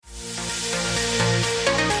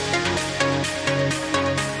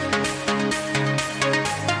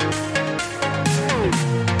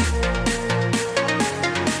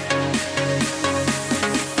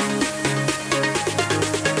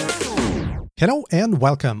Hello and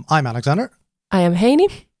welcome. I'm Alexander. I am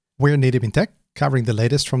Heini. We're Native in Tech, covering the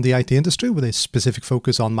latest from the IT industry with a specific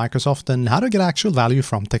focus on Microsoft and how to get actual value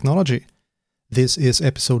from technology. This is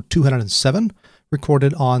episode 207,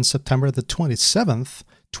 recorded on September the 27th,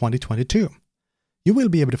 2022. You will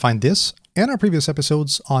be able to find this and our previous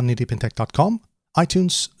episodes on nativeintech.com,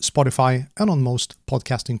 iTunes, Spotify, and on most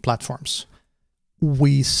podcasting platforms.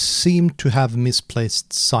 We seem to have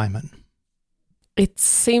misplaced Simon. It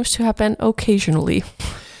seems to happen occasionally.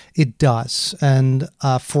 It does, and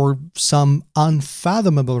for some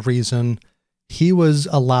unfathomable reason, he was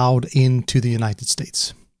allowed into the United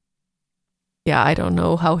States. Yeah, I don't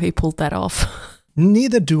know how he pulled that off.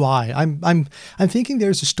 Neither do I. I'm thinking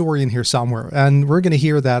there's a story in here somewhere, and we're going to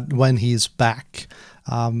hear that when he's back.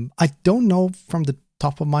 I don't know from the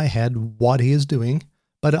top of my head what he is doing,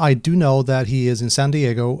 but I do know that he is in San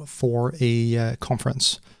Diego for a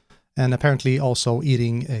conference, and apparently also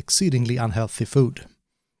eating exceedingly unhealthy food.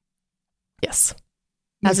 Yes,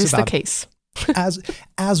 as is the case.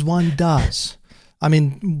 as one does. I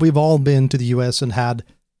mean, we've all been to the US and had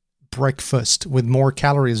breakfast with more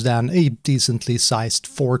calories than a decently sized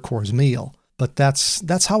 4-course meal. But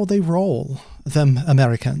that's how they roll, them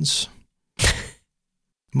Americans.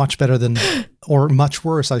 Much better than, or much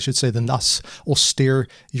worse, I should say, than us austere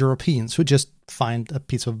Europeans who just find a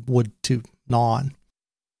piece of wood to gnaw on.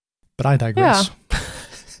 But I digress. Yeah.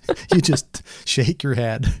 You just shake your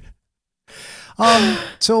head.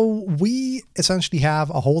 So we essentially have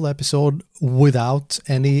a whole episode without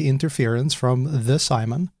any interference from the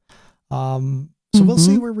Simon. So we'll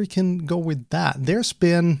see where we can go with that. There's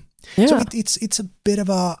been, so it's a bit of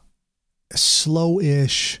a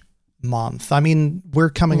slow-ish month. I mean, we're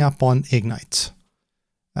coming up on Ignite,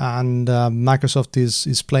 and Microsoft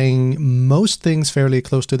is playing most things fairly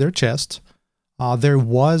close to their chest. There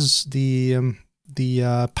was the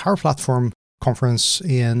Power Platform conference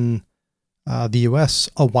in the US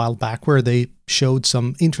a while back where they showed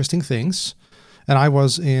some interesting things, and I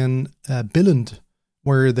was in Billund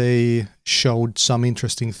where they showed some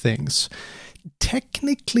interesting things.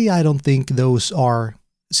 Technically, I don't think those are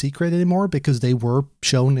secret anymore because they were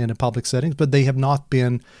shown in a public setting, but they have not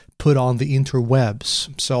been put on the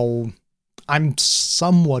interwebs. So I'm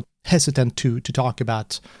somewhat hesitant to talk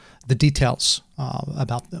about the details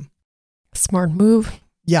about them. Smart move.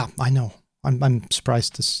 Yeah, I know. I'm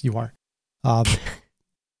surprised as you are.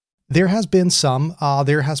 There has been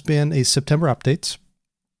there has been a September update,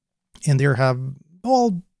 and there have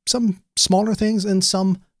some smaller things and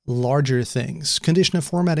some larger things. Conditional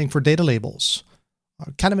formatting for data labels.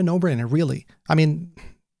 Kind of a no-brainer, really. I mean,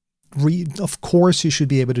 of course you should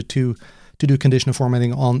be able to do conditional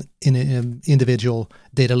formatting on individual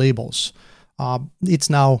data labels. It's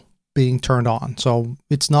now being turned on. So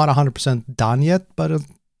it's not 100% done yet, but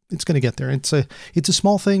it's going to get there. It's a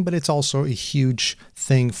small thing, but it's also a huge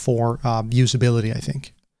thing for usability, I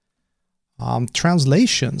think.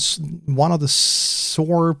 Translations, one of the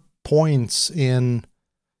sore points in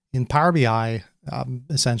Power BI,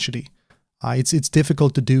 essentially. It's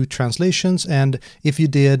difficult to do translations, and if you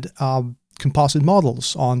did composite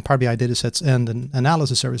models on Power BI datasets and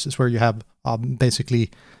analysis services where you have basically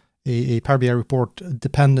a Power BI report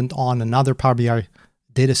dependent on another Power BI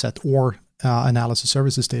dataset or analysis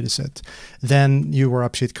services dataset, then you were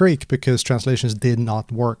up shit creek because translations did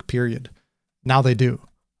not work, period. Now they do.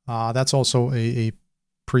 That's also a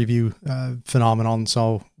preview phenomenon,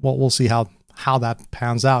 so we'll see how that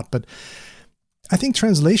pans out. But I think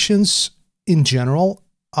translations in general,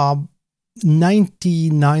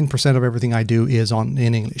 99% of everything I do is in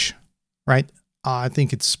English, right? I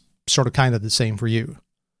think it's sort of kind of the same for you.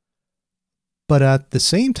 But at the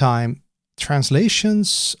same time,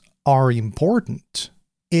 translations are important.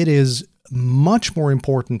 It is much more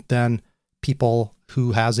important than people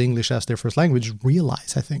who has English as their first language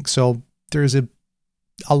realize, I think. So there's a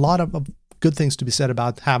lot of good things to be said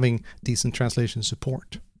about having decent translation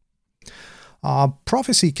support.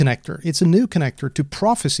 Prophecy connector. It's a new connector to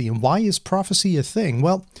Prophecy. And why is Prophecy a thing?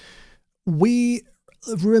 Well, we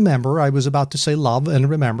remember, I was about to say love and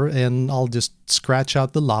remember, and I'll just scratch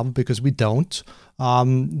out the love because we don't.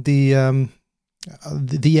 The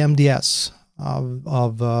MDS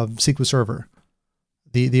of SQL Server,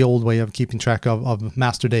 the old way of keeping track of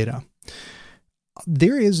master data.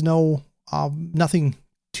 There is nothing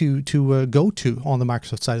to go to on the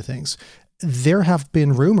Microsoft side of things. There have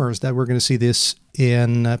been rumors that we're going to see this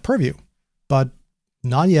in Purview, but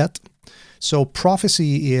not yet. So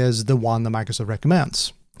Prophecy is the one that Microsoft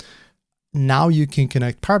recommends. Now you can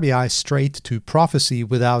connect Power BI straight to Prophecy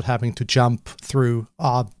without having to jump through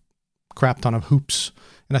a crap ton of hoops.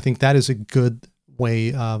 And I think that is a good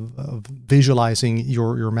way of visualizing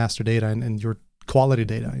your master data and your quality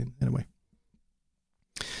data in a way.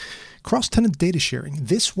 Cross-tenant data sharing.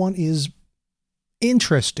 This one is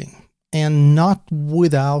interesting and not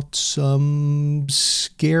without some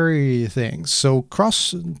scary things. So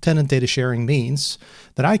cross-tenant data sharing means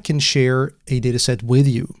that I can share a data set with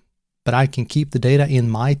you, but I can keep the data in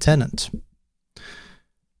my tenant.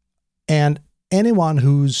 And anyone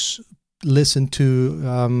who's listened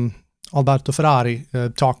to Alberto Ferrari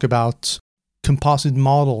talk about composite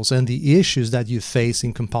models and the issues that you face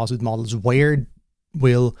in composite models, where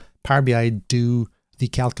will Power BI do the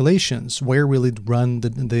calculations? Where will it run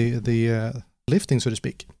the lifting, so to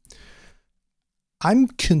speak? I'm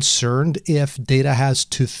concerned if data has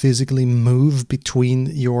to physically move between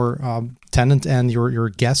your tenant and your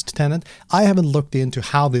guest tenant. I haven't looked into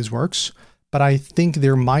how this works, but I think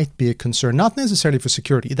there might be a concern, not necessarily for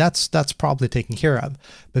security, that's probably taken care of,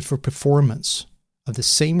 but for performance, of the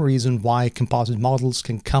same reason why composite models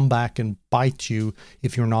can come back and bite you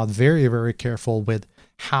if you're not very, very careful with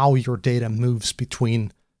how your data moves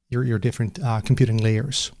between your different computing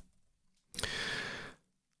layers.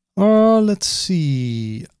 Let's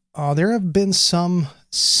see. There have been some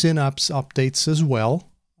Synapse updates as well.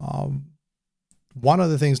 One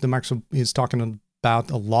of the things that Microsoft is talking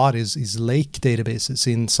about a lot is lake databases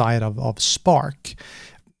inside of Spark.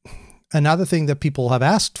 Another thing that people have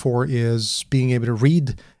asked for is being able to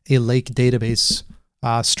read a lake database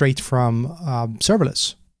straight from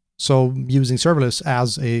serverless. So using serverless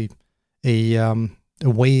as a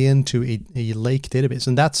way into a lake database.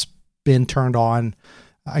 And that's been turned on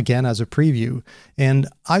again as a preview. And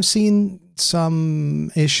I've seen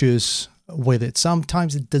some issues with it.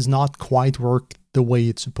 Sometimes it does not quite work the way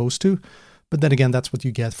it's supposed to. But then again, that's what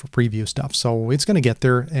you get for preview stuff. So it's going to get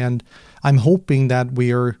there. And I'm hoping that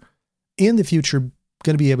we are in the future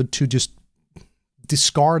going to be able to just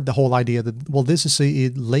discard the whole idea that, well, this is a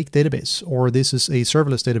lake database, or this is a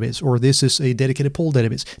serverless database, or this is a dedicated pool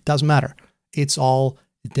database. Doesn't matter. It's all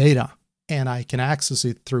data, and I can access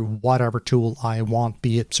it through whatever tool I want,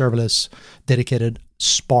 be it serverless, dedicated,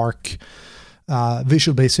 Spark,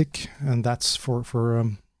 Visual Basic, and that's for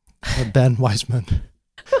Ben Wiseman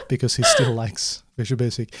because he still likes Visual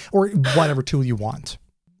Basic, or whatever tool you want.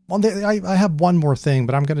 Well, I have one more thing,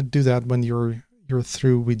 but I'm going to do that when you're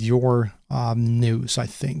through with your news, I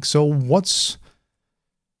think. So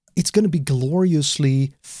it's going to be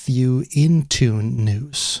gloriously few Intune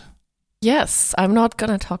news. Yes, I'm not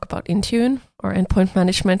going to talk about Intune or endpoint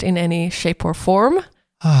management in any shape or form.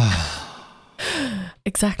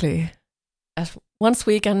 Exactly. Once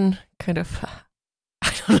we can kind of,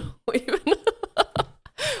 I don't know even.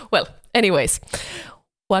 Well, anyways,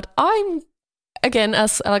 again,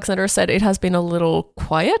 as Alexander said, it has been a little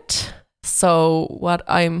quiet. So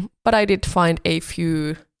but I did find a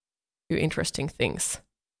few interesting things.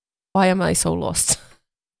 Why am I so lost?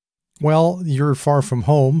 Well, you're far from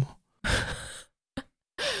home.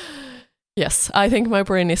 Yes, I think my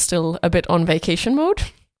brain is still a bit on vacation mode,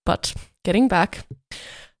 but getting back.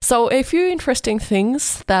 So a few interesting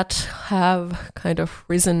things that have kind of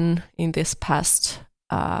risen in this past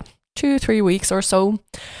 2-3 weeks or so.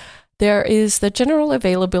 There is the general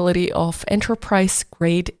availability of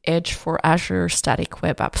enterprise-grade Edge for Azure Static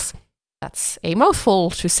Web Apps. That's a mouthful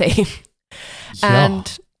to say. Yeah.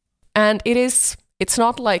 And it's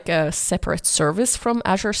not like a separate service from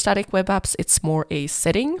Azure Static Web Apps. It's more a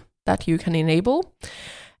setting that you can enable.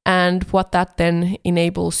 And what that then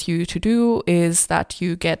enables you to do is that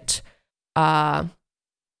you get,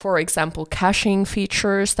 for example, caching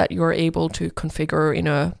features that you're able to configure in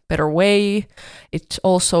a better way. It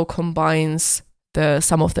also combines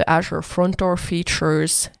some of the Azure front door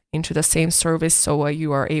features into the same service, so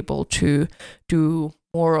you are able to do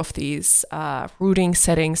more of these routing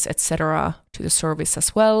settings, etc., to the service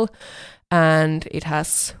as well. And it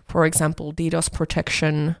has, for example, DDoS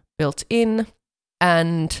protection built in,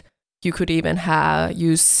 and you could even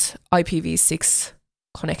use IPv6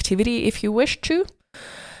 connectivity if you wish to.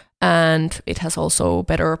 And it has also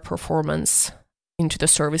better performance into the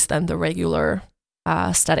service than the regular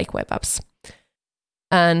static web apps.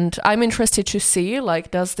 And I'm interested to see,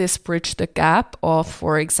 does this bridge the gap of,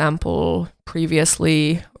 for example,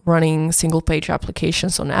 previously running single-page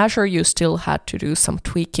applications on Azure, you still had to do some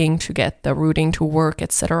tweaking to get the routing to work,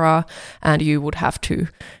 etc. And you would have to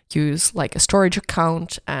use a storage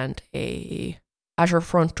account and a Azure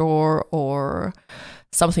front door or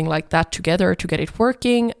something like that together to get it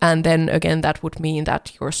working. And then again, that would mean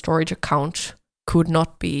that your storage account could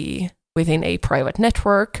not be within a private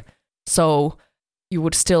network. So you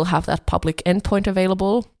would still have that public endpoint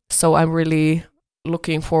available. So I'm really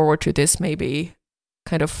looking forward to this maybe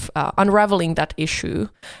kind of unraveling that issue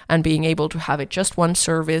and being able to have it just one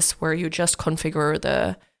service where you just configure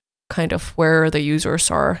the kind of where the users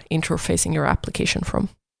are interfacing your application from.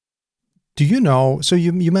 Do you know, so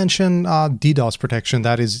you mentioned DDoS protection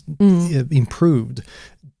that is improved.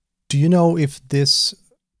 Do you know if this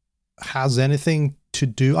has anything to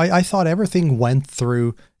do? I thought everything went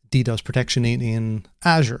through DDoS protection in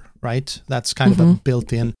Azure, right? That's kind of a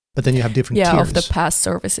built-in, but then you have different tiers. Of the PaaS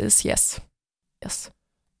services, yes.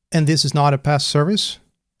 And this is not a PaaS service?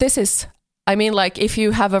 This is, I mean, like if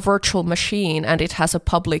you have a virtual machine and it has a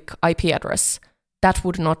public IP address, that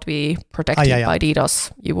would not be protected by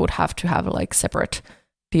DDoS. You would have to have like separate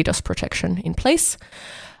DDoS protection in place.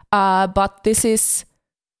 But this is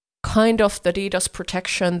kind of the DDoS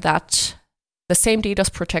protection the same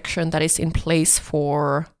DDoS protection that is in place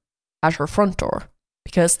for Azure Front Door,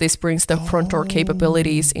 because this brings the front door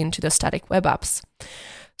capabilities into the static web apps.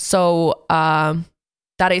 So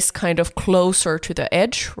that is kind of closer to the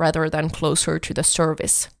edge rather than closer to the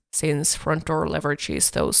service, since front door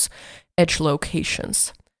leverages those edge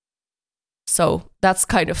locations. So that's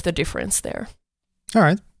kind of the difference there. All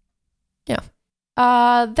right. Yeah.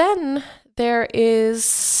 Then there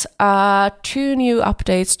is 2 new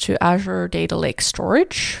updates to Azure Data Lake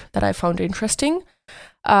Storage that I found interesting.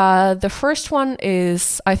 The first one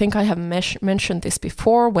is, I think I have mentioned this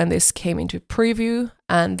before when this came into preview,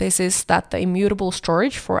 and this is that the immutable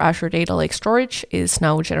storage for Azure Data Lake Storage is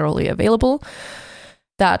now generally available.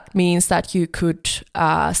 That means that you could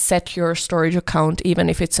set your storage account, even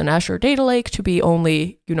if it's an Azure Data Lake, to be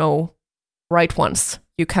only, write once.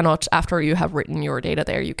 You cannot, after you have written your data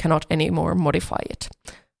there, you cannot anymore modify it.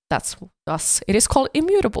 Thus, it is called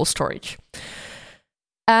immutable storage.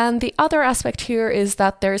 And the other aspect here is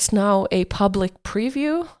that there is now a public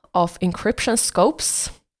preview of encryption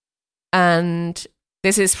scopes. And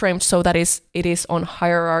this is framed so that it is on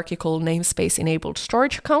hierarchical namespace-enabled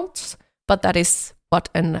storage accounts, but that is what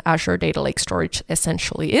an Azure Data Lake Storage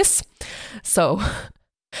essentially is. So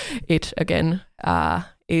it, again,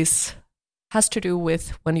 has to do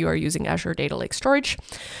with when you are using Azure Data Lake Storage.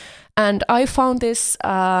 And I found this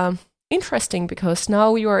interesting because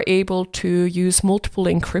now you are able to use multiple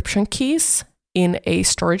encryption keys in a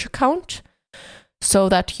storage account, so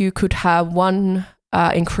that you could have one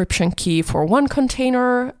encryption key for one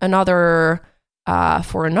container, another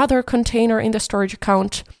for another container in the storage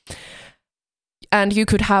account. And you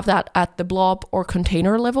could have that at the blob or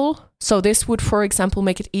container level. So this would, for example,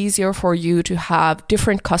 make it easier for you to have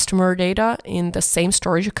different customer data in the same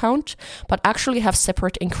storage account, but actually have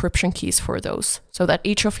separate encryption keys for those, so that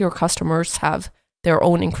each of your customers have their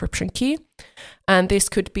own encryption key. And this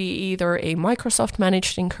could be either a Microsoft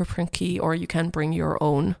managed encryption key, or you can bring your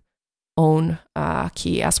own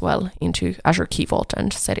key as well into Azure Key Vault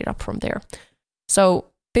and set it up from there.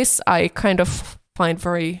 So this I kind of find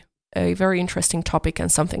a very interesting topic,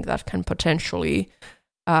 and something that can potentially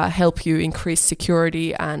help you increase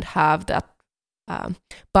security and have that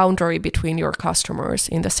boundary between your customers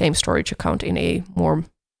in the same storage account in a more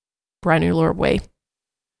granular way.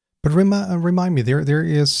 But remind me, there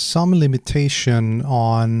is some limitation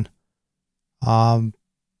on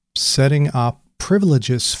setting up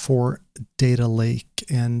privileges for Data Lake,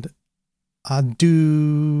 and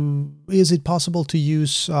is it possible to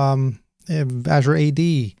use Azure AD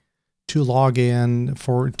to log in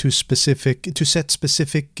to set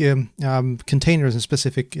specific containers and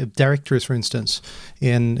specific directories, for instance,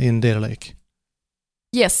 in Data Lake?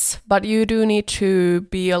 Yes, but you do need to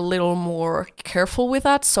be a little more careful with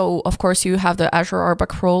that. So, of course, you have the Azure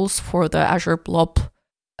RBAC roles for the Azure Blob,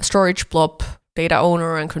 storage blob, data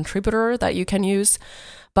owner and contributor that you can use.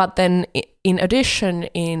 But then, in addition,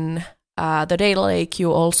 in the Data Lake,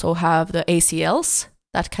 you also have the ACLs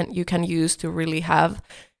that you can use to really have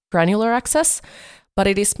granular access. But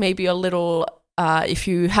it is maybe a little, if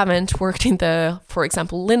you haven't worked in the, for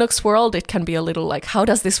example, Linux world, it can be a little like, how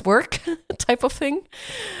does this work type of thing.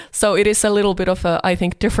 So it is a little bit of a, I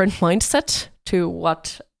think, different mindset to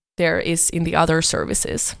what there is in the other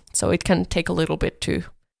services. So it can take a little bit to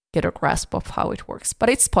get a grasp of how it works. But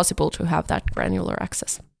it's possible to have that granular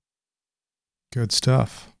access. Good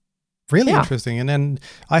stuff. Really interesting. And then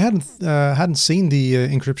I hadn't seen the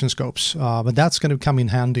encryption scopes, but that's going to come in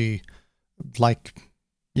handy,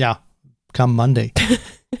 come Monday.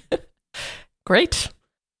 Great.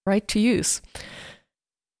 Right to use.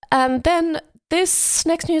 And then this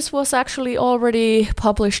next news was actually already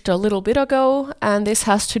published a little bit ago, and this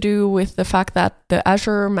has to do with the fact that the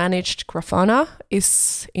Azure Managed Grafana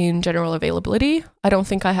is in general availability. I don't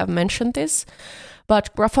think I have mentioned this,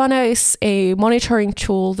 But Grafana is a monitoring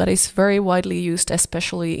tool that is very widely used,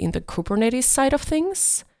 especially in the Kubernetes side of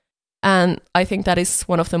things. And I think that is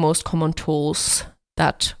one of the most common tools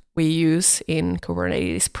that we use in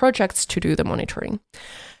Kubernetes projects to do the monitoring.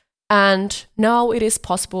 And now it is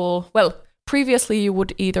possible, well, previously you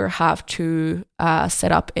would either have to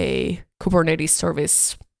set up a Kubernetes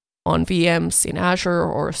service on VMs in Azure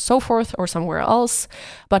or so forth or somewhere else,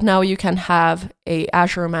 but now you can have a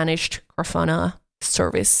Azure managed Grafana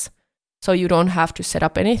service. So you don't have to set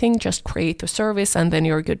up anything, just create the service and then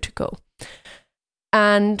you're good to go.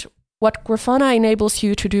 And what Grafana enables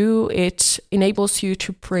you to do, it enables you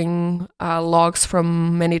to bring logs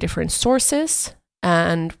from many different sources.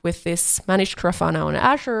 And with this managed Grafana on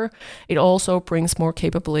Azure, it also brings more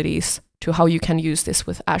capabilities to how you can use this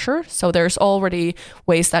with Azure. So there's already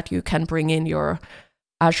ways that you can bring in your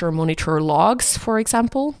Azure Monitor logs, for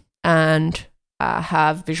example, and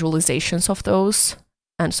have visualizations of those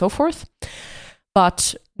and so forth.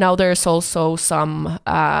 But now there's also some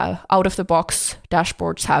out-of-the-box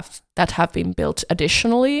dashboards that have been built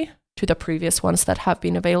additionally to the previous ones that have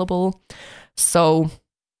been available. So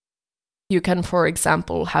you can, for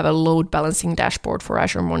example, have a load balancing dashboard for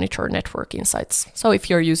Azure Monitor Network Insights. So if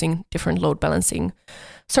you're using different load balancing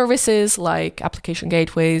services like application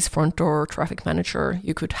gateways, front door, traffic manager,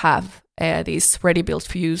 you could have these ready-built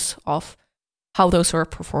views of how those are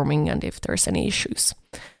performing and if there's any issues.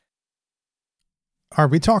 Are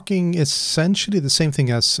we talking essentially the same thing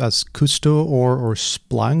as Kusto or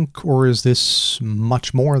Splunk, or is this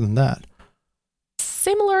much more than that?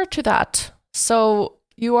 Similar to that. So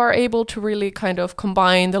you are able to really kind of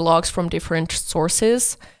combine the logs from different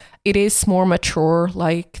sources. It is more mature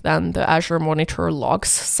than the Azure Monitor logs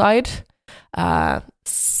side.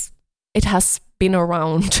 It has been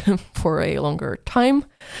around for a longer time.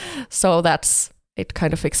 So it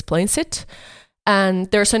kind of explains it. And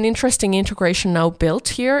there's an interesting integration now built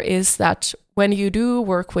here is that when you do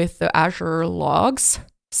work with the Azure logs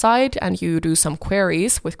side and you do some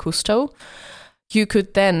queries with Kusto,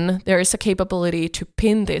 there is a capability to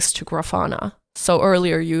pin this to Grafana. So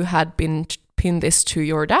earlier you had been pinned this to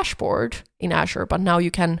your dashboard in Azure, but now you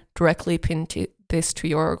can directly pin this to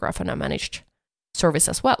your Grafana managed service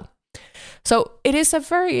as well. So it is a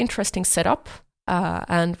very interesting setup,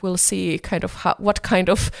 and we'll see kind of what kind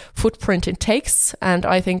of footprint it takes. And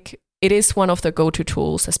I think it is one of the go-to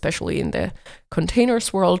tools, especially in the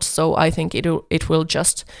containers world. So I think it will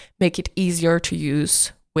just make it easier to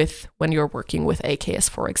use when you're working with AKS,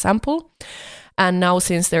 for example. And now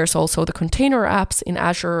since there's also the container apps in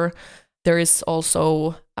Azure, there is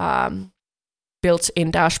also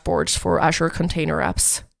built-in dashboards for Azure container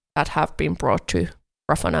apps that have been brought to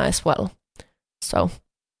Grafana as well. So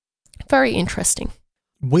very interesting.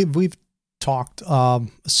 We've talked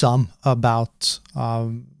some about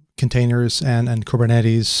containers and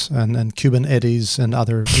Kubernetes and Kubernetes and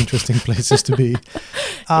other interesting places to be.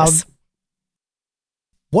 Yes.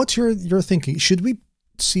 What's your thinking? Should we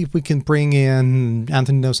see if we can bring in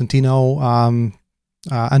Anthony Nocentino,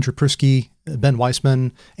 Andrew Prusky, Ben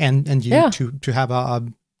Weissman, and you to have a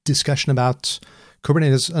discussion about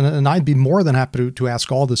Kubernetes? And I'd be more than happy to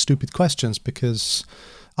ask all the stupid questions because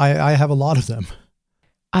I have a lot of them.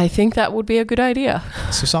 I think that would be a good idea.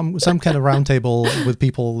 So some kind of roundtable with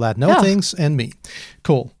people that know things and me.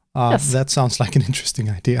 Cool. Yes. That sounds like an interesting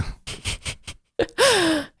idea.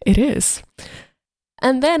 It is.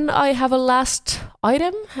 And then I have a last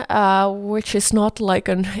item, which is not like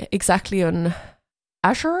exactly an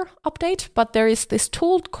Azure update, but there is this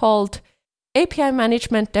tool called API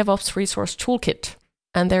Management DevOps Resource Toolkit.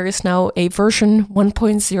 And there is now a version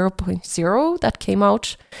 1.0.0 that came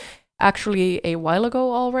out actually a while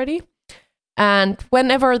ago already. And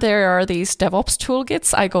whenever there are these DevOps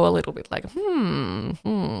toolkits, I go a little bit like,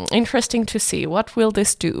 interesting to see. What will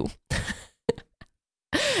this do?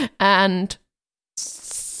 And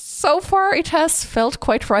so far, it has felt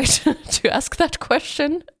quite right to ask that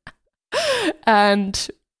question. And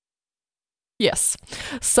yes,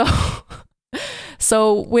 so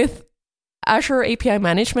with Azure API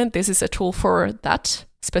Management, this is a tool for that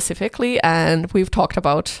specifically. And we've talked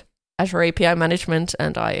about Azure API Management,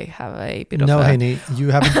 and I have a bit of No, Heini, you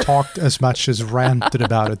haven't talked as much as ranted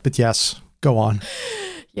about it, but yes, go on.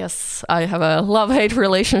 Yes, I have a love-hate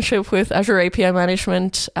relationship with Azure API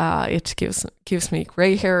Management. It gives me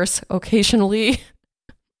gray hairs occasionally.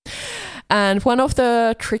 And one of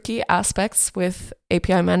the tricky aspects with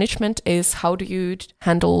API management is how do you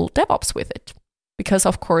handle DevOps with it? Because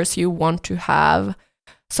of course you want to have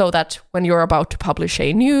so that when you're about to publish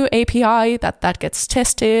a new API, that gets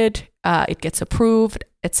tested, it gets approved,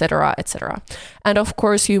 etc., etc. And of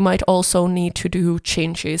course, you might also need to do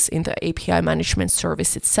changes in the API management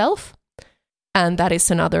service itself. And that is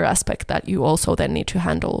another aspect that you also then need to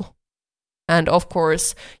handle. And of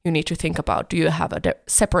course, you need to think about, do you have a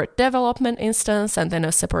separate development instance and then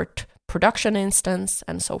a separate production instance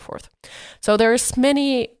and so forth. So there's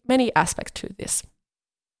many aspects to this.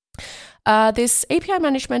 This API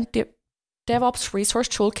management DevOps resource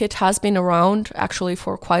toolkit has been around actually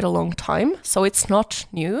for quite a long time. So it's not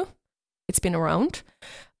new. It's been around.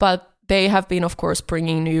 But they have been, of course,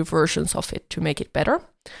 bringing new versions of it to make it better.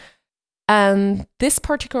 And this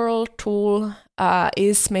particular tool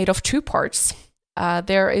is made of two parts.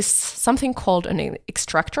 There is something called an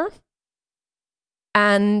extractor.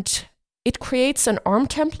 And it creates an ARM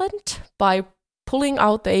template by pulling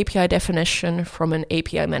out the API definition from an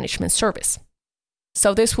API management service.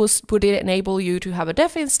 So this would enable you to have a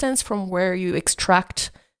dev instance from where you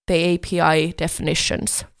extract the API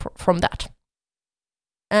definitions from that.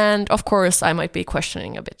 And of course, I might be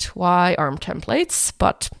questioning a bit, why ARM templates?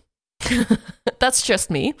 But that's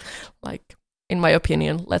just me. Like, in my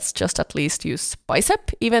opinion, let's just at least use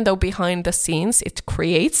Bicep, even though behind the scenes it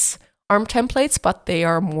creates ARM templates, but they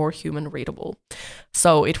are more human readable.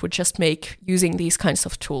 So it would just make using these kinds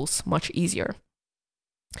of tools much easier.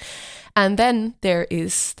 And then there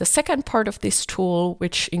is the second part of this tool,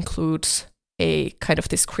 which includes a kind of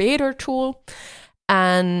this creator tool.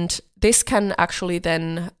 And this can actually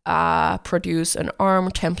then produce an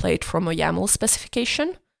ARM template from a YAML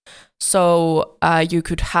specification. So you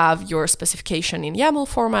could have your specification in YAML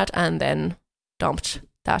format and then dumped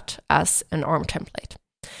that as an ARM template.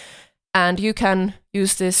 And you can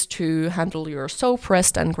use this to handle your SOAP,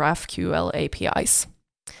 REST, and GraphQL APIs.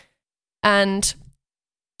 And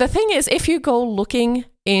the thing is, if you go looking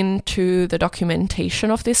into the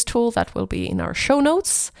documentation of this tool, that will be in our show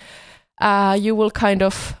notes, you will kind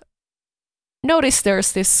of notice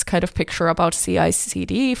there's this kind of picture about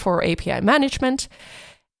CI/CD for API management.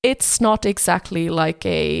 It's not exactly like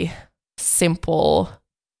a simple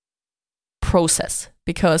process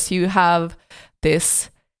because you have this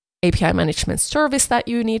API management service that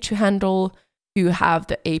you need to handle. You have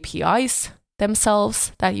the APIs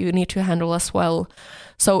themselves that you need to handle as well.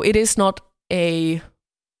 So it is not a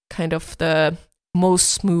kind of the most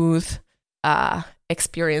smooth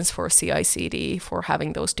experience for CI/CD for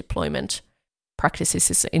having those deployment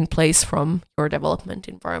practices in place from your development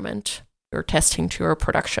environment, your testing to your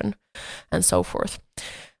production, and so forth.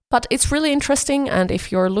 But it's really interesting, and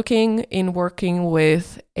if you're looking in working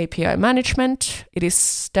with API management, it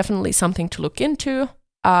is definitely something to look into.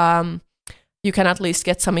 You can at least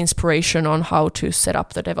get some inspiration on how to set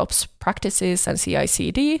up the DevOps practices and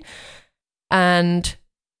CI/CD. And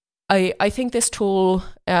I think this tool,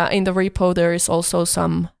 in the repo, there is also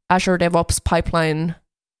some Azure DevOps pipeline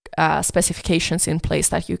specifications in place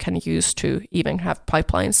that you can use to even have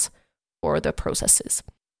pipelines for the processes.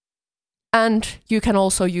 And you can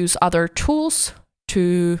also use other tools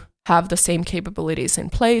to have the same capabilities in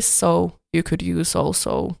place. So you could use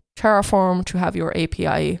also Terraform to have your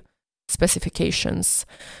API specifications.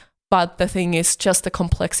 But the thing is just the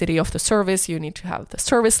complexity of the service. You need to have the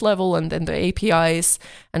service level and then the APIs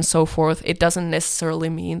and so forth. It doesn't necessarily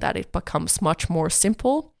mean that it becomes much more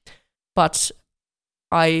simple. But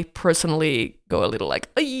I personally go a little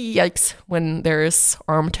like, yikes, when there's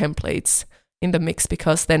ARM templates in the mix,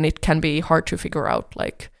 because then it can be hard to figure out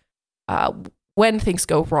like when things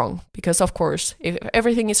go wrong. Because of course, if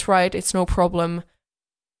everything is right, it's no problem.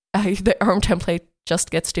 The ARM template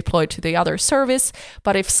just gets deployed to the other service.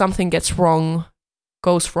 But if something goes wrong,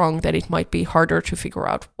 then it might be harder to figure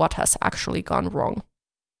out what has actually gone wrong.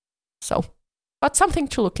 So, but something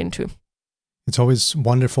to look into. It's always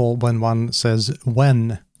wonderful when one says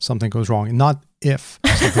when something goes wrong, not if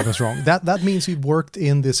something goes wrong. That means you've worked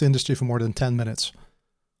in this industry for more than 10 minutes.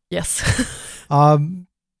 Yes.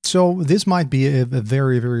 So this might be a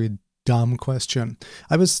very, very dumb question.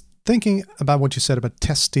 I was thinking about what you said about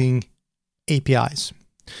testing APIs.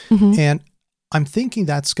 Mm-hmm. And I'm thinking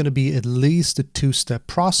that's going to be at least a two-step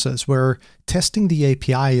process where testing the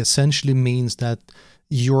API essentially means that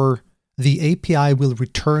the API will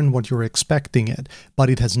return what you're expecting it, but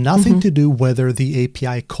it has nothing to do whether the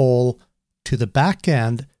API call to the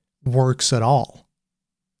backend works at all.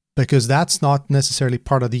 Because that's not necessarily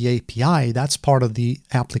part of the API, that's part of the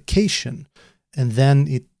application. And then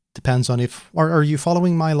it depends on if, are you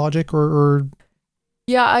following my logic or?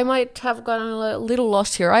 Yeah, I might have gotten a little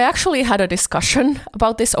lost here. I actually had a discussion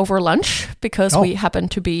about this over lunch because we happen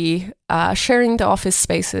to be sharing the office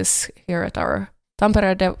spaces here at our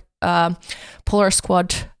Tampere Polar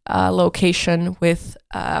Squad location with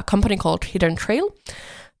a company called Hidden Trail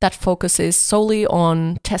that focuses solely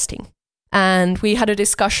on testing. And we had a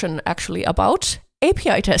discussion actually about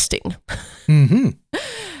API testing. Mm-hmm.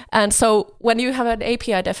 And so when you have an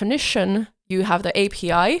API definition, you have the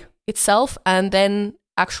API itself, and then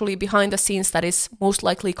actually behind the scenes that is most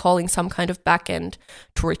likely calling some kind of backend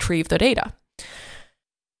to retrieve the data.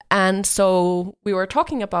 And so we were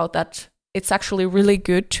talking about that it's actually really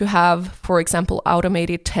good to have, for example,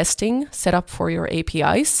 automated testing set up for your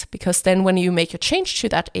APIs, because then when you make a change to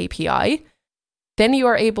that API, then you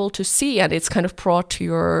are able to see, and it's kind of brought to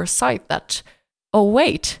your site that, oh,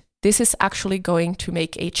 wait, this is actually going to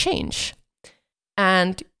make a change.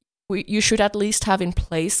 And you should at least have in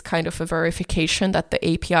place kind of a verification that the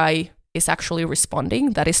API is actually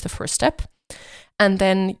responding. That is the first step. And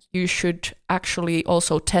then you should actually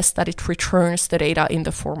also test that it returns the data in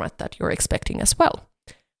the format that you're expecting as well,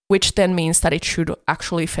 which then means that it should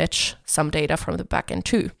actually fetch some data from the backend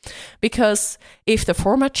too. Because if the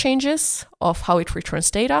format changes of how it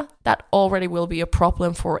returns data, that already will be a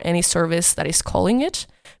problem for any service that is calling it,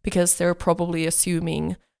 because they're probably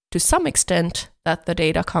assuming to some extent that the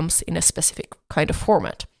data comes in a specific kind of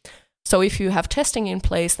format. So if you have testing in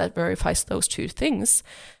place that verifies those two things,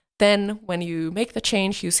 then when you make the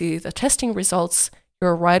change, you see the testing results,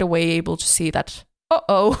 you're right away able to see that,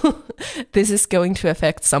 this is going to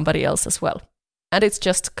affect somebody else as well. And it's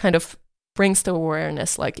just kind of brings the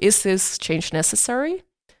awareness, like, is this change necessary?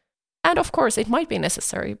 And of course, it might be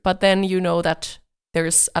necessary, but then you know that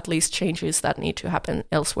there's at least changes that need to happen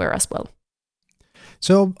elsewhere as well.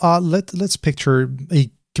 So let's picture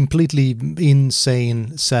a completely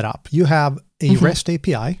insane setup. You have a REST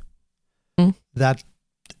API that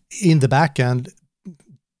in the backend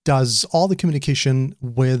does all the communication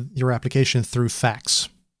with your application through fax.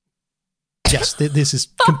 Yes, this is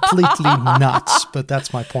completely nuts, but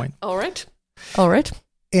that's my point. All right.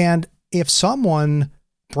 And if someone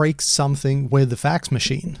breaks something with the fax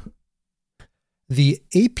machine, the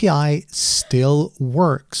API still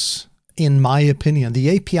works. In my opinion,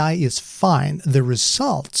 the API is fine. The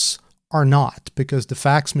results are not, because the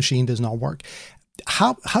fax machine does not work.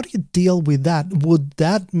 How do you deal with that? Would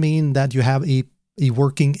that mean that you have a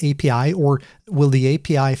working API, or will the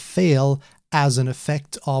API fail as an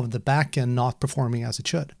effect of the backend not performing as it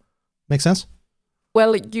should? Make sense?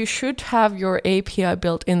 Well, you should have your API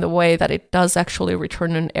built in the way that it does actually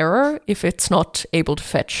return an error if it's not able to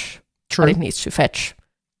fetch what it needs to fetch.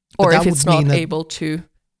 Or if it's not able to,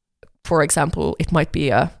 for example, it might be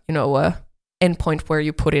a endpoint where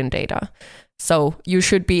you put in data. So you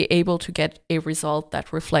should be able to get a result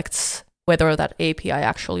that reflects whether that API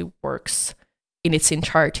actually works in its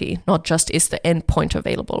entirety, not just is the endpoint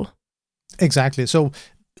available. Exactly. So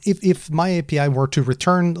if my API were to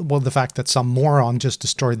return, the fact that some moron just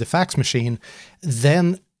destroyed the fax machine,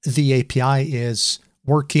 then the API is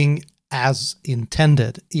working as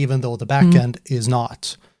intended, even though the backend is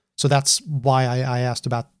not. So that's why I asked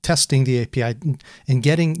about testing the API, and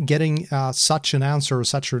getting such an answer or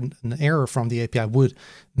such an error from the API would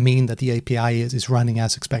mean that the API is running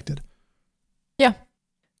as expected. Yeah,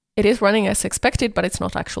 it is running as expected, but it's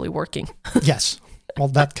not actually working. Yes. Well,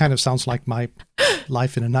 that kind of sounds like my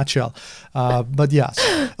life in a nutshell. But yes.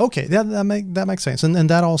 Okay, that makes sense. And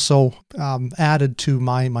that also added to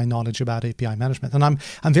my knowledge about API management. And I'm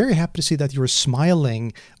very happy to see that you were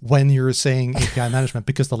smiling when you were saying API management,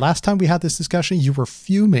 because the last time we had this discussion, you were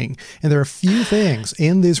fuming. And there are a few things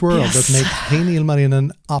in this world that make Heini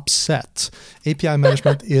Ilmarinen upset. API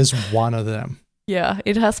management is one of them. Yeah,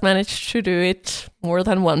 it has managed to do it more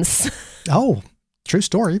than once. Oh, true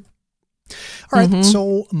story. All right,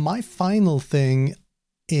 so my final thing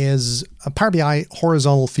is a Power BI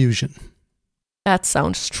horizontal fusion. That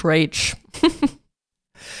sounds strange.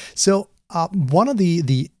 So one of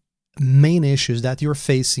the main issues that you're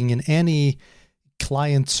facing in any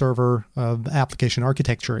client-server application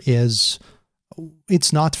architecture is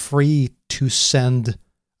it's not free to send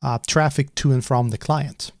traffic to and from the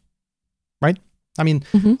client, right? I mean,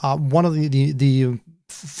 one of the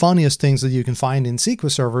funniest things that you can find in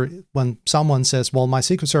SQL Server, when someone says, well, my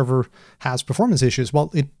SQL Server has performance issues,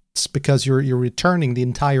 well, it's because you're returning the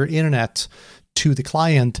entire internet to the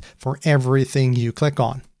client for everything you click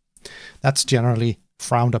on. That's generally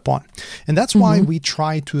frowned upon. And that's why we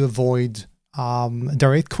try to avoid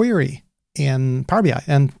direct query in Power BI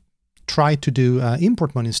and try to do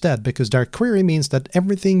import mode instead, because direct query means that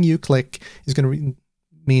everything you click is going to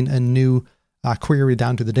mean a new query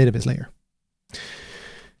down to the database layer.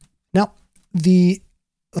 Now, the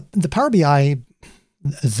Power BI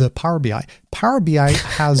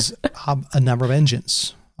has a number of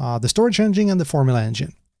engines, the storage engine and the formula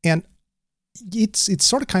engine. And it's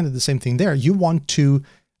sort of kind of the same thing there. You want to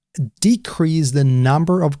decrease the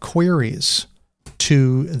number of queries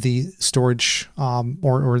to the storage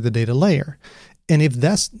or the data layer. And if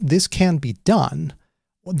this can be done,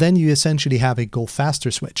 then you essentially have a go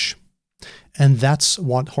faster switch. And that's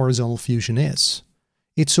what horizontal fusion is.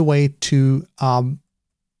 It's a way to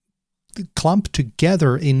clump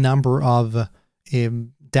together a number of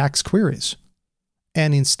DAX queries.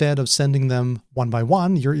 And instead of sending them one by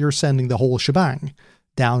one, you're sending the whole shebang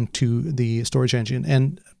down to the storage engine.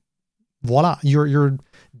 And voila, you're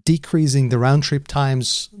decreasing the round trip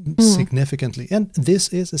times significantly. And this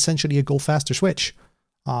is essentially a go faster switch.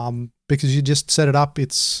 Because you just set it up,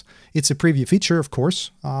 it's a preview feature, of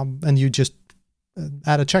course, and you just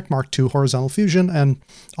add a check mark to horizontal fusion and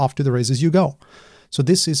off to the races you go. So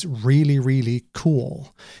this is really, really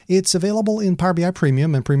cool. It's available in Power BI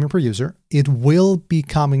Premium and Premium per user. It will be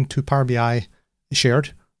coming to Power BI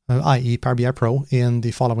Shared, i.e. Power BI Pro, in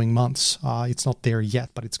the following months. It's not there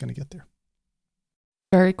yet, but it's going to get there.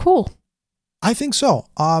 Very cool. I think so.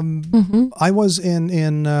 I was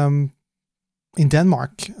in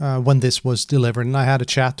Denmark when this was delivered, and I had a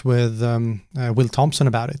chat with Will Thompson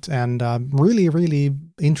about it, and really, really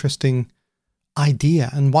interesting idea.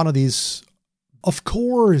 And one of these, of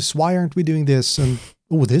course, why aren't we doing this? And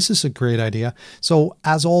oh, this is a great idea. So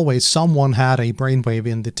as always, someone had a brainwave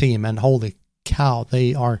in the team, and holy cow,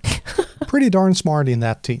 they are pretty darn smart in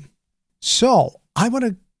that team. So I want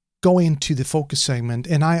to go into the focus segment,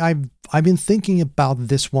 and I've been thinking about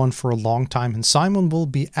this one for a long time, and Simon will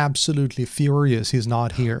be absolutely furious he's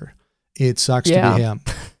not here. It sucks to be him.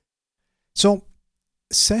 So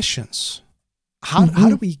sessions, how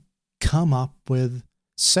do we come up with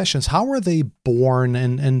sessions? How are they born,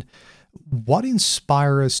 and what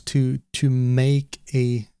inspires us to make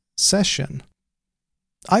a session?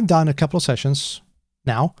 I've done a couple of sessions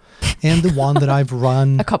now, and the one that I've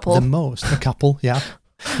run the couple, yeah.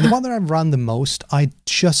 The one that I've run the most, I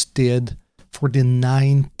just did for the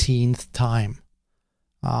 19th time,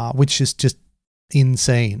 which is just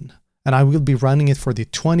insane. And I will be running it for the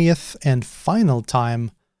 20th and final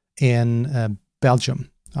time in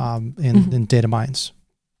Belgium, in data mines.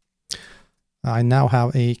 I now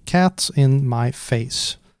have a cat in my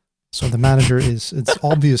face. So the manager it's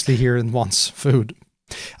obviously here and wants food.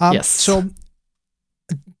 Yes. So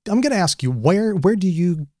I'm going to ask you, where do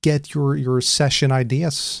you get your session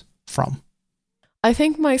ideas from? I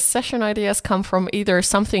think my session ideas come from either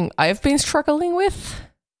something I've been struggling with,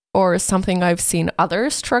 or something I've seen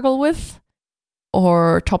others struggle with,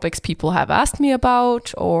 or topics people have asked me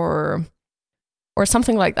about, or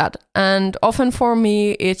something like that. And often for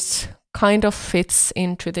me, it kind of fits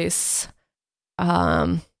into this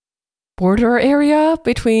border area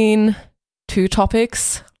between two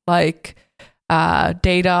topics, like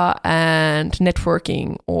data and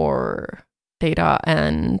networking, or data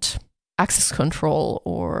and access control,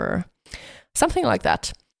 or something like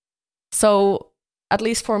that. So at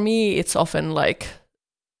least for me, it's often like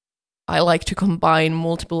I like to combine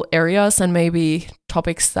multiple areas and maybe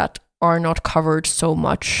topics that are not covered so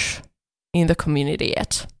much in the community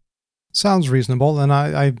yet. Sounds reasonable. And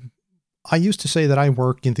I used to say that I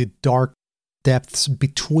work in the dark depths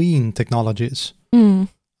between technologies.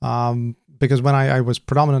 Because when I was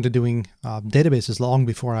predominantly doing databases long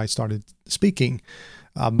before I started speaking,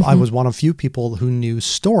 I was one of few people who knew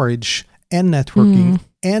storage and networking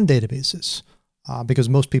and databases, because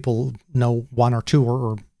most people know one or two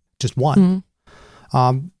or just one.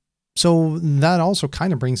 So that also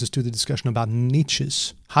kind of brings us to the discussion about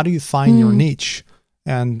niches. How do you find your niche?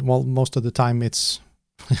 And well, most of the time it's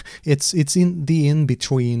in the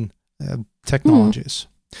in-between technologies.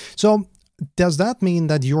 So does that mean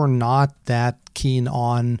that you're not that keen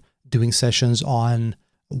on doing sessions on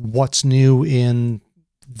what's new in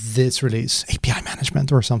this release, API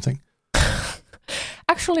management or something?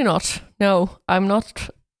 Actually not. No, I'm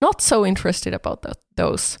not so interested about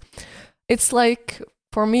those. It's like,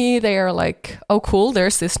 for me, they are like, oh cool,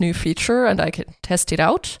 there's this new feature and I can test it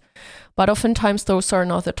out. But oftentimes those are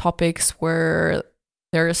not the topics where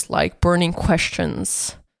there's like burning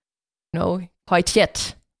questions, quite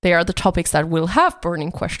yet. They are the topics that will have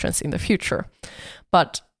burning questions in the future.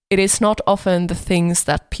 But it is not often the things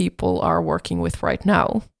that people are working with right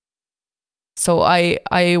now. So I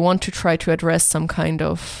want to try to address some kind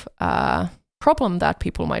of problem that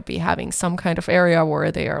people might be having, some kind of area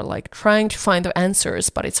where they are like trying to find the answers,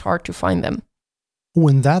 but it's hard to find them.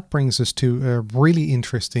 When that brings us to a really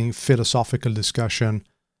interesting philosophical discussion.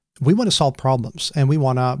 We want to solve problems, and we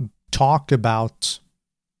want to talk about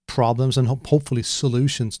problems and hopefully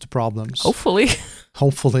solutions to problems.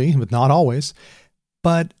 Hopefully, but not always.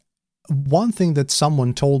 But one thing that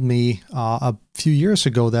someone told me a few years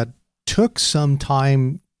ago that took some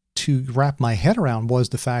time to wrap my head around was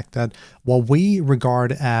the fact that what we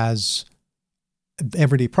regard as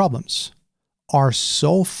everyday problems are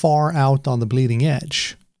so far out on the bleeding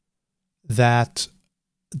edge that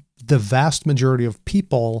the vast majority of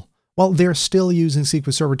people, well, they're still using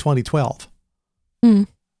SQL Server 2012.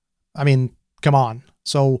 I mean, come on.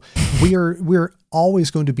 So we're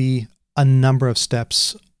always going to be a number of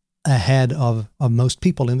steps ahead of most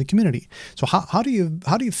people in the community. So how do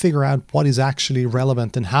you figure out what is actually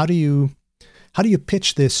relevant, and how do you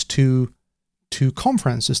pitch this to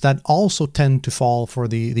conferences that also tend to fall for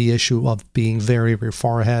the issue of being very, very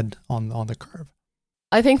far ahead on the curve?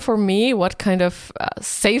 I think for me, what kind of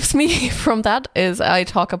saves me from that is I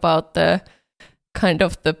talk about the kind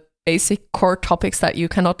of the basic core topics that you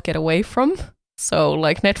cannot get away from. So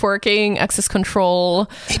like networking, access control,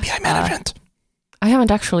 API management. I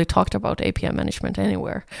haven't actually talked about API management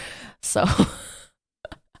anywhere. So,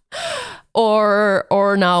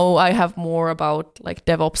 or now I have more about like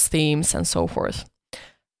DevOps themes and so forth.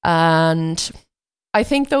 And I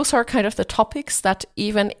think those are kind of the topics that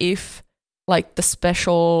even if like the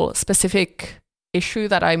specific issue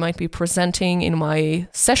that I might be presenting in my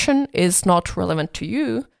session is not relevant to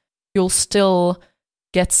you, you'll still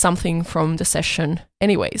get something from the session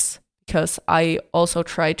anyways, because I also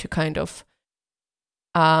try to kind of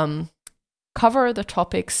cover the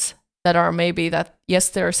topics that are maybe that, yes,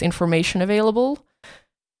 there's information available,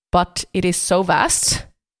 but it is so vast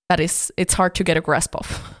that it's hard to get a grasp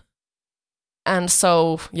of. And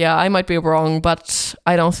so, yeah, I might be wrong, but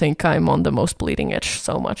I don't think I'm on the most bleeding edge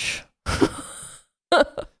so much.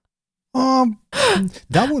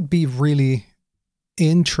 That would be really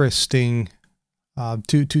interesting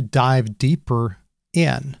to dive deeper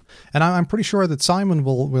in. And I'm pretty sure that Simon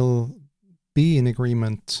will be in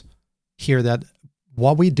agreement here that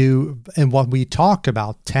what we do and what we talk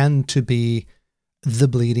about tend to be the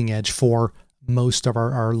bleeding edge for most of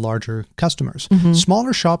our larger customers. Mm-hmm.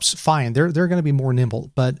 Smaller shops, fine, they're going to be more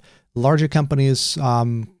nimble, but larger companies,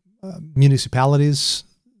 municipalities,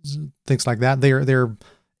 things like that, they're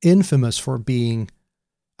infamous for being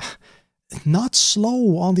not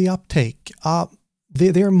slow on the uptake.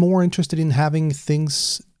 They're more interested in having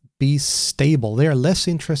things be stable. They're less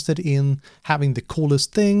interested in having the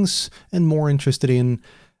coolest things and more interested in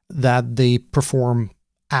that they perform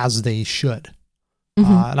as they should.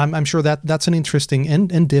 Mm-hmm. And I'm sure that's an interesting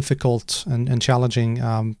and difficult and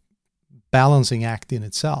challenging balancing act in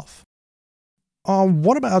itself.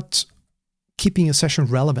 What about keeping a session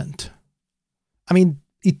relevant? I mean,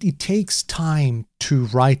 it takes time to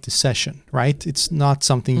write the session, right? It's not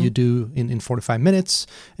something you do in 45 minutes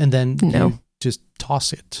and then you just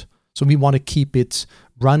toss it. So we want to keep it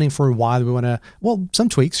running for a while. We want to, some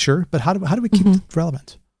tweaks, sure, but how do we keep it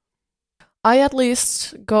relevant? I at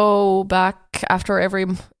least go back after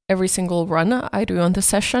every single run I do on the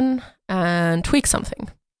session and tweak something.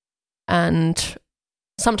 And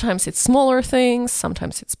sometimes it's smaller things,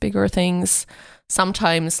 sometimes it's bigger things.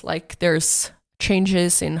 Sometimes like there's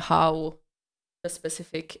changes in how the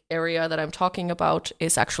specific area that I'm talking about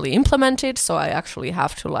is actually implemented. So I actually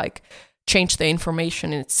have to like change the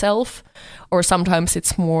information in itself. Or sometimes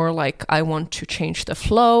it's more like I want to change the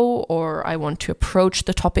flow or I want to approach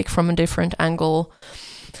the topic from a different angle.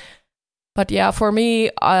 But yeah, for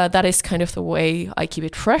me, that is kind of the way I keep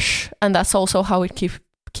it fresh. And that's also how it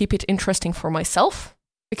keep it interesting for myself.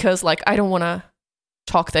 Because like I don't want to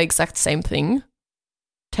talk the exact same thing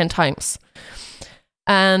 10 times.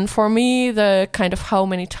 And for me, the kind of how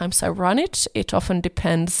many times I run it often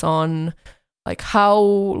depends on like how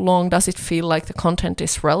long does it feel like the content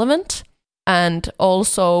is relevant. And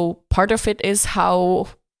also part of it is how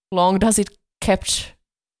long does it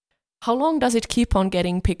keep on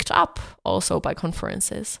getting picked up also by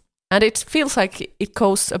conferences. And it feels like it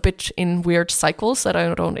goes a bit in weird cycles that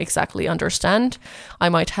I don't exactly understand. I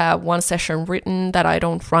might have one session written that I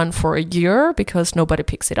don't run for a year because nobody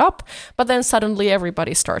picks it up. But then suddenly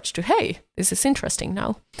everybody starts to, hey, this is interesting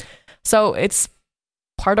now. So it's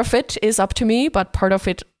part of it is up to me, but part of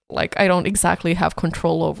it, like I don't exactly have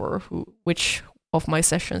control over which of my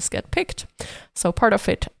sessions get picked. So part of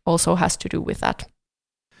it also has to do with that.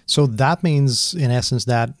 So that means in essence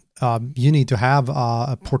that you need to have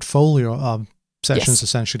a portfolio of sessions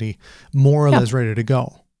essentially more or less ready to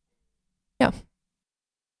go. Yeah,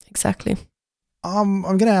 exactly. I'm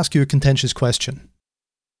going to ask you a contentious question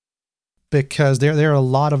because there are a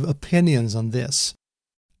lot of opinions on this.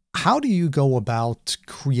 How do you go about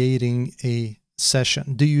creating a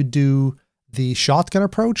session? Do you do the shotgun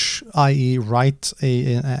approach, i.e. write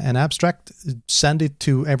an abstract, send it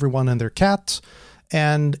to everyone and their cat,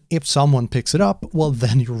 and if someone picks it up, well,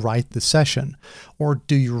 then you write the session. Or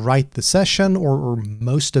do you write the session or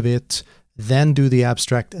most of it, then do the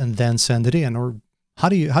abstract and then send it in? Or how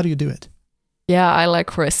do you do it? Yeah, I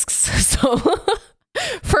like risks. So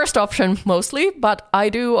first option mostly, but I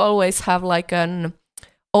do always have like an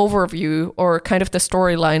overview or kind of the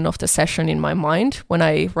storyline of the session in my mind when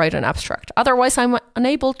I write an abstract. Otherwise, I'm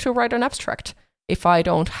unable to write an abstract if I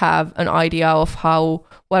don't have an idea of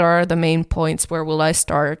what are the main points, where will I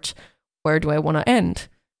start, where do I want to end.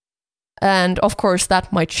 And of course,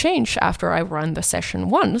 that might change after I run the session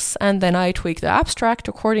once, and then I tweak the abstract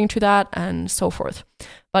according to that and so forth.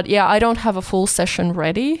 But yeah, I don't have a full session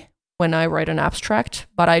ready when I write an abstract,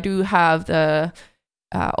 but I do have the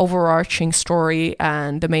overarching story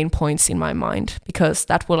and the main points in my mind, because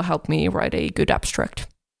that will help me write a good abstract.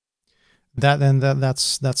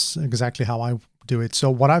 That's exactly how I do it. So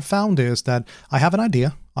what I've found is that I have an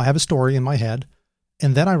idea, I have a story in my head,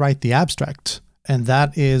 and then I write the abstract, and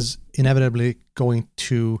that is inevitably going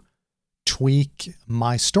to tweak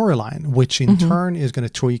my storyline, which in turn is going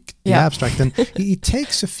to tweak the abstract. And it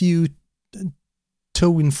takes a few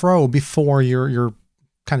to and fro before you're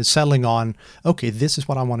kind of settling on, okay, this is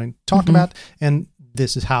what I want to talk about, and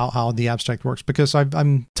this is how the abstract works. Because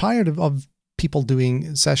I'm tired of people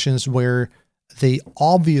doing sessions where they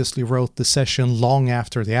obviously wrote the session long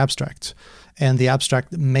after the abstract, and the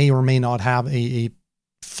abstract may or may not have a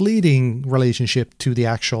fleeting relationship to the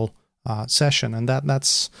actual session. And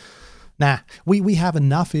that's we have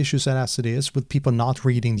enough issues as it is with people not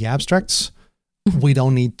reading the abstracts. We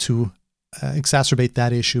don't need to exacerbate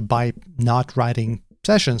that issue by not writing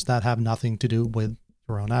sessions that have nothing to do with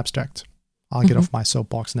your own abstract. I'll get off my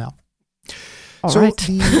soapbox now. All right.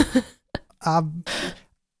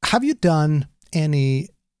 Have you done any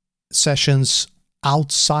sessions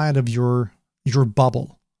outside of your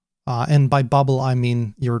bubble? And by bubble, I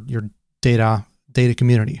mean your data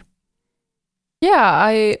community.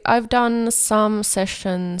 Yeah, I've done some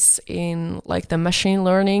sessions in like the machine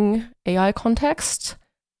learning AI context.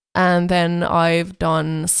 And then I've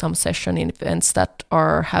done some session in events that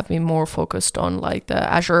have been more focused on like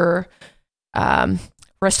the Azure,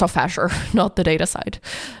 rest of Azure, not the data side.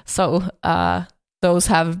 So those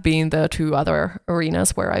have been the two other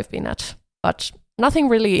arenas where I've been at, but nothing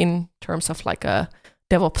really in terms of like a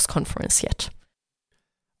DevOps conference yet.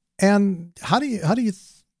 And how do you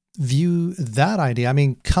view that idea? I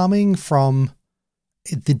mean, coming from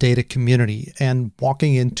the data community and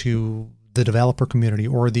walking into the developer community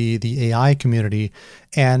or the AI community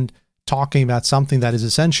and talking about something that is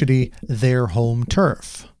essentially their home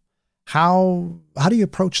turf. How do you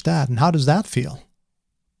approach that, and how does that feel?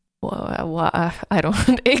 Well, I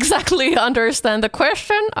don't exactly understand the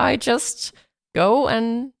question. I just go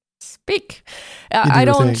and speak. I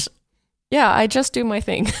don't. Yeah, I just do my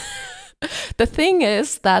thing. The thing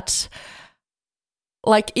is that,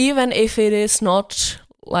 like, even if it is not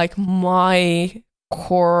like my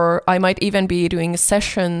core, I might even be doing a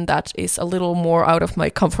session that is a little more out of my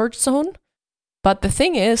comfort zone. But the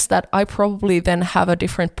thing is that I probably then have a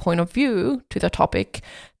different point of view to the topic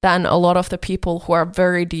than a lot of the people who are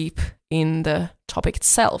very deep in the topic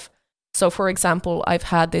itself. So for example, I've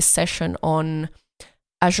had this session on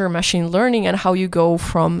Azure machine learning and how you go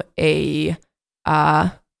from a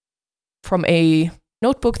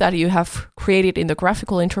notebook that you have created in the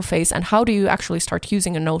graphical interface, and how do you actually start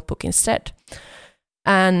using a notebook instead.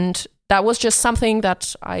 And that was just something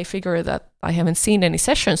that I figured that I haven't seen any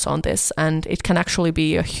sessions on this, and it can actually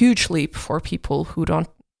be a huge leap for people who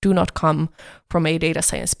do not come from a data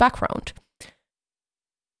science background.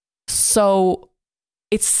 So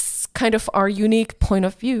it's kind of our unique point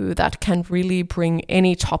of view that can really bring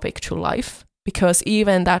any topic to life, because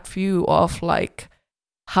even that view of like,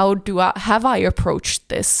 have I approached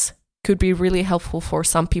this could be really helpful for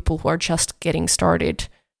some people who are just getting started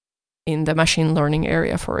in the machine learning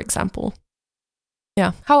area, for example.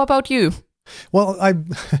 Yeah. How about you? Well,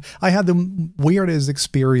 I had the weirdest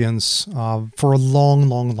experience for a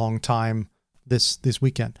long time this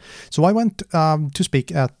weekend. So I went to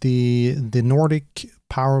speak at the Nordic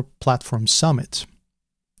Power Platform Summit.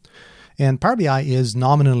 And Power BI is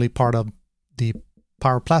nominally part of the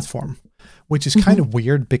Power Platform, which is kind of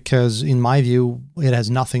weird because in my view, it has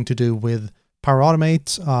nothing to do with Power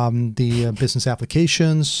Automate, the business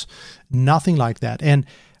applications, nothing like that. And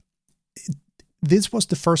this was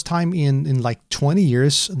the first time in like 20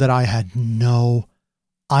 years that I had no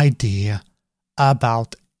idea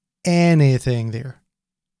about anything there.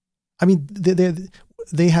 I mean,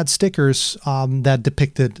 they had stickers that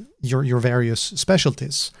depicted your various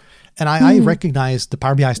specialties. And I recognized the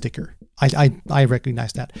Power BI sticker. I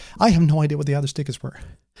recognized that. I have no idea what the other stickers were.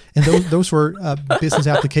 And those were business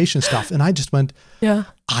application stuff. And I just went,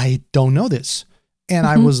 I don't know this. And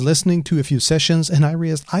I was listening to a few sessions and I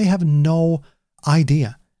realized I have no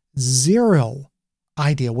idea, zero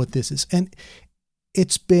idea what this is. And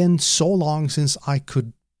it's been so long since I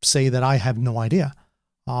could say that I have no idea.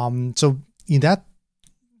 So in that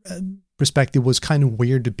perspective, it was kind of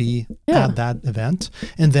weird to be at that event.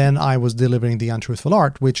 And then I was delivering the Untruthful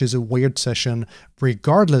Art, which is a weird session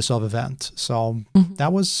regardless of event. So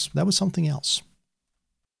that was something else.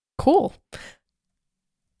 Cool.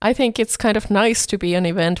 I think it's kind of nice to be an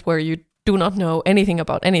event where you do not know anything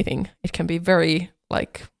about anything. It can be very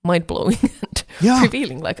mind-blowing and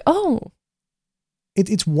revealing.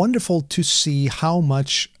 It's wonderful to see how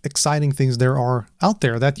much exciting things there are out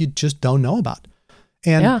there that you just don't know about.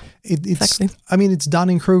 And it's, exactly. I mean, it's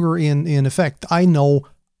Dunning-Kruger in effect. I know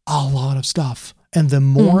a lot of stuff. And the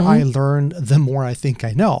more I learn, the more I think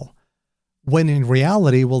I know. When in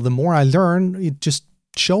reality, the more I learn, it just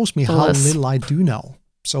shows me how little I do know.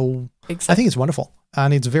 So I think it's wonderful.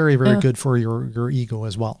 And it's very, very good for your ego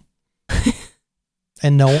as well.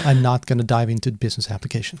 And no, I'm not going to dive into business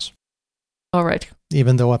applications. All right.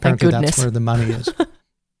 Even though apparently that's where the money is.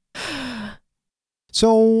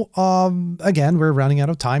 So, again, we're running out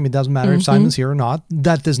of time. It doesn't matter if Simon's here or not.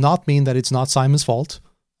 That does not mean that it's not Simon's fault.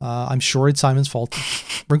 I'm sure it's Simon's fault,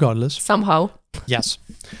 regardless. Somehow. Yes.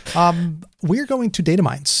 We're going to data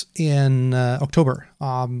mines in October.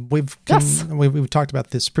 We've talked about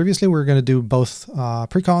this previously. We're going to do both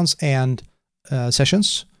pre-cons and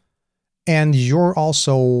sessions. And you're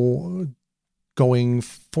also going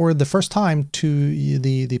for the first time to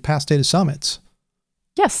the past data summits.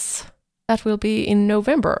 Yes. That will be in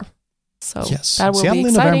November. So that will Seattle be exciting.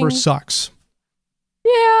 In November sucks.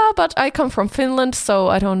 Yeah, but I come from Finland, so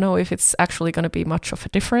I don't know if it's actually going to be much of a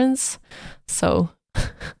difference. So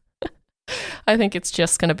I think it's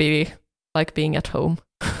just going to be like being at home.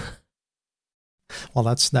 Well,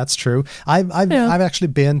 that's true. I've actually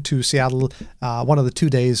been to Seattle one of the 2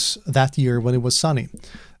 days that year when it was sunny.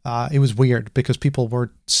 It was weird because people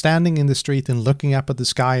were standing in the street and looking up at the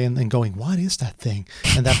sky and going, what is that thing?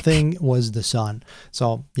 And that thing was the sun.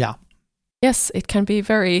 So, yeah. Yes, it can be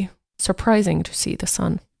very surprising to see the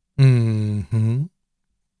sun. Cool.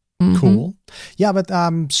 Yeah, but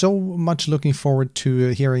I'm so much looking forward to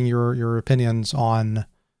hearing your opinions on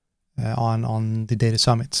the data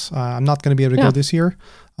summits. I'm not going to be able to go this year.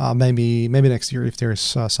 Maybe next year if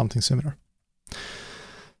there's something similar.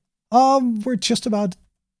 We're just about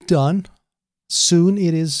done. Soon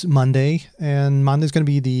it is Monday, and Monday is going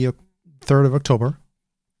to be the 3rd of October.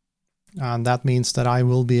 And that means that I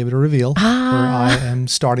will be able to reveal where I am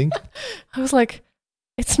starting. I was like,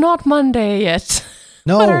 it's not Monday yet.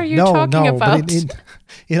 No, what are you talking about? But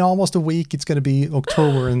in almost a week, it's going to be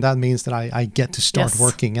October, and that means that I get to start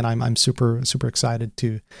working, and I'm super, super excited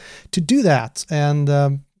to do that.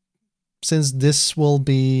 And since this will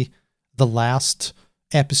be the last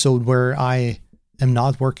episode where I am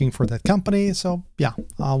not working for that company, so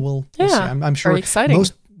we'll see. I'm sure very exciting.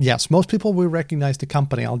 Most people will recognize the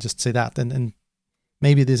company. I'll just say that, and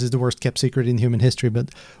maybe this is the worst kept secret in human history, but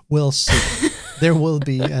we'll see. There will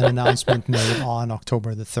be an announcement made on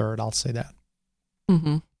October the 3rd. I'll say that.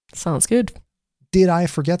 Sounds good. Did I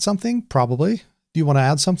forget something? Probably. Do you want to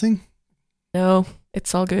add something? No,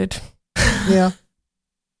 it's all good. Yeah.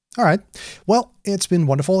 All right. Well, it's been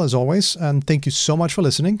wonderful as always, and thank you so much for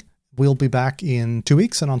listening. We'll be back in 2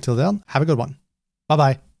 weeks, and until then, have a good one.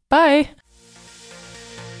 Bye-bye. Bye.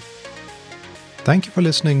 Thank you for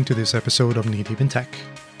listening to this episode of Knee Deep in Tech.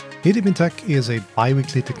 Knee Deep in Tech is a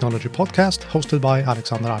bi-weekly technology podcast hosted by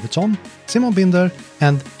Alexander Arvidsson, Simon Binder,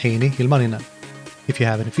 and Heini Hilmarinen. If you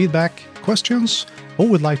have any feedback, questions, or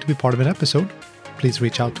would like to be part of an episode, please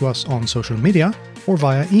reach out to us on social media or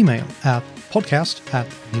via email at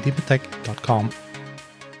podcast@kneedeepintech.com.